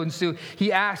the window. And so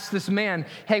he asked this man,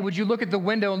 hey, would you look at the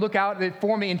window and look out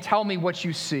for me and tell me what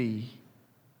you see?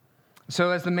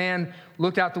 So as the man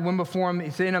looked out the window for him,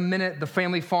 in a minute, the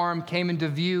family farm came into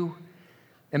view.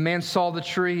 A man saw the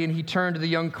tree, and he turned to the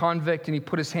young convict, and he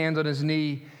put his hand on his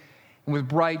knee, and with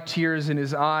bright tears in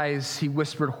his eyes, he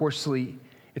whispered hoarsely,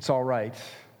 it's all right.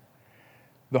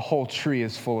 The whole tree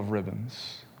is full of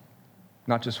ribbons,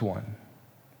 not just one.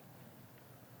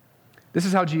 This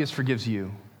is how Jesus forgives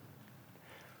you.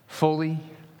 Fully,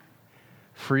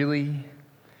 freely,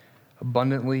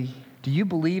 abundantly. Do you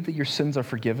believe that your sins are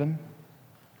forgiven?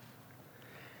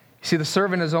 You see, the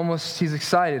servant he's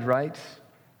excited, right?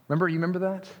 You remember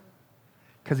that?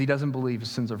 Because he doesn't believe his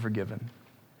sins are forgiven.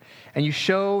 And you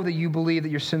show that you believe that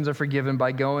your sins are forgiven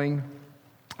by going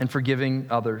and forgiving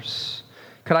others.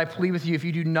 Could I plead with you, if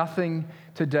you do nothing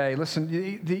today,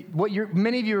 listen, what you're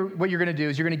going to do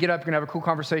is you're going to get up, you're going to have a cool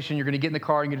conversation, you're going to get in the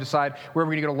car, and you're going to decide where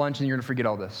we're going to go to lunch, and you're going to forget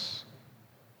all this.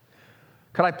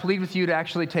 Could I plead with you to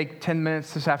actually take 10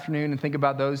 minutes this afternoon and think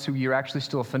about those who you're actually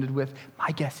still offended with? My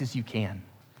guess is you can.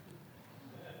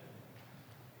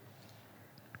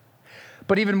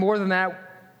 But even more than that,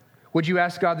 would you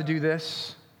ask God to do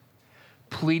this?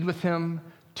 Plead with him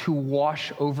to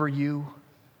wash over you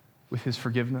with his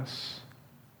forgiveness.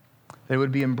 That it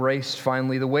would be embraced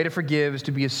finally. The way to forgive is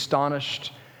to be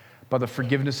astonished by the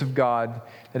forgiveness of God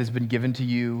that has been given to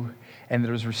you and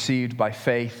that is received by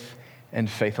faith and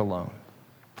faith alone.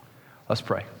 Let's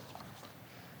pray.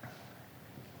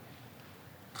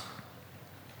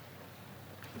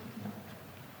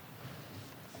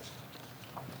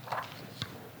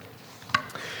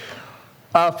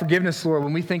 Forgiveness, Lord,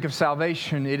 when we think of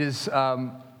salvation, it's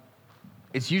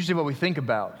usually what we think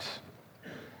about.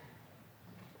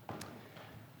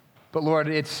 But Lord,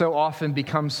 it so often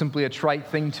becomes simply a trite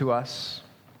thing to us.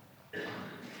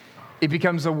 It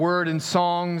becomes a word in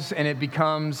songs, and it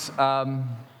becomes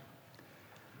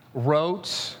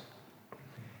rote.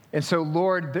 And so,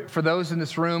 Lord, for those in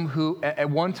this room who at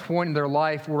one point in their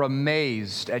life were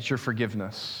amazed at your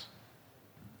forgiveness,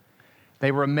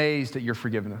 they were amazed at your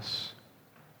forgiveness.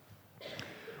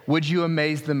 Would you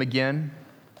amaze them again?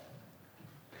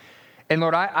 And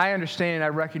Lord, I understand and I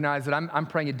recognize that I'm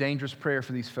praying a dangerous prayer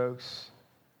for these folks.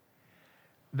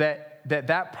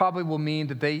 That probably will mean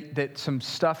that some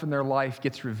stuff in their life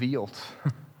gets revealed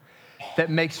that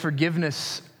makes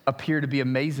forgiveness appear to be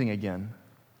amazing again.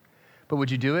 But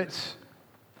would you do it?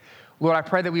 Lord, I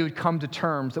pray that we would come to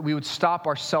terms, that we would stop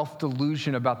our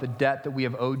self-delusion about the debt that we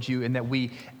have owed you and that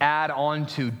we add on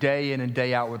to day in and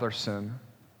day out with our sin.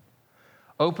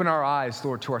 Open our eyes,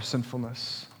 Lord, to our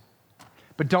sinfulness.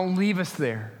 But don't leave us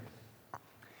there.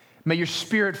 May your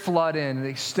Spirit flood in and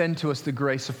extend to us the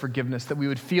grace of forgiveness, that we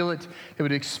would feel it, that we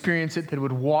would experience it, that it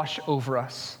would wash over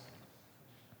us.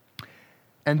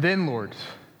 And then, Lord,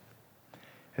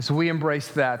 as we embrace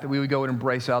that we would go and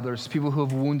embrace others, people who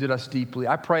have wounded us deeply.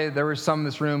 I pray that there are some in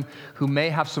this room who may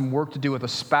have some work to do with a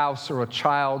spouse or a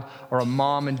child or a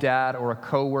mom and dad or a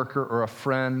coworker or a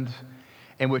friend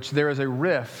in which there is a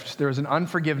rift, there is an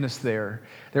unforgiveness there.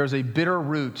 There is a bitter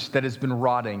root that has been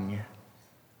rotting.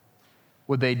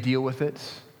 Would they deal with it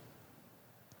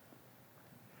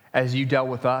as you dealt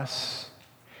with us?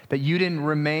 That you didn't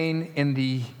remain in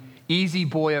the easy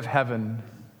boy of heaven,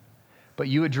 but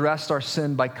you addressed our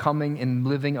sin by coming and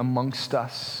living amongst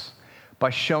us, by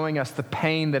showing us the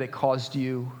pain that it caused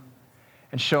you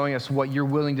and showing us what you're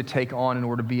willing to take on in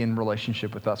order to be in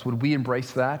relationship with us. Would we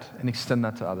embrace that and extend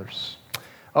that to others?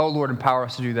 Oh, Lord, empower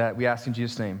us to do that. We ask in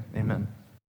Jesus' name, amen.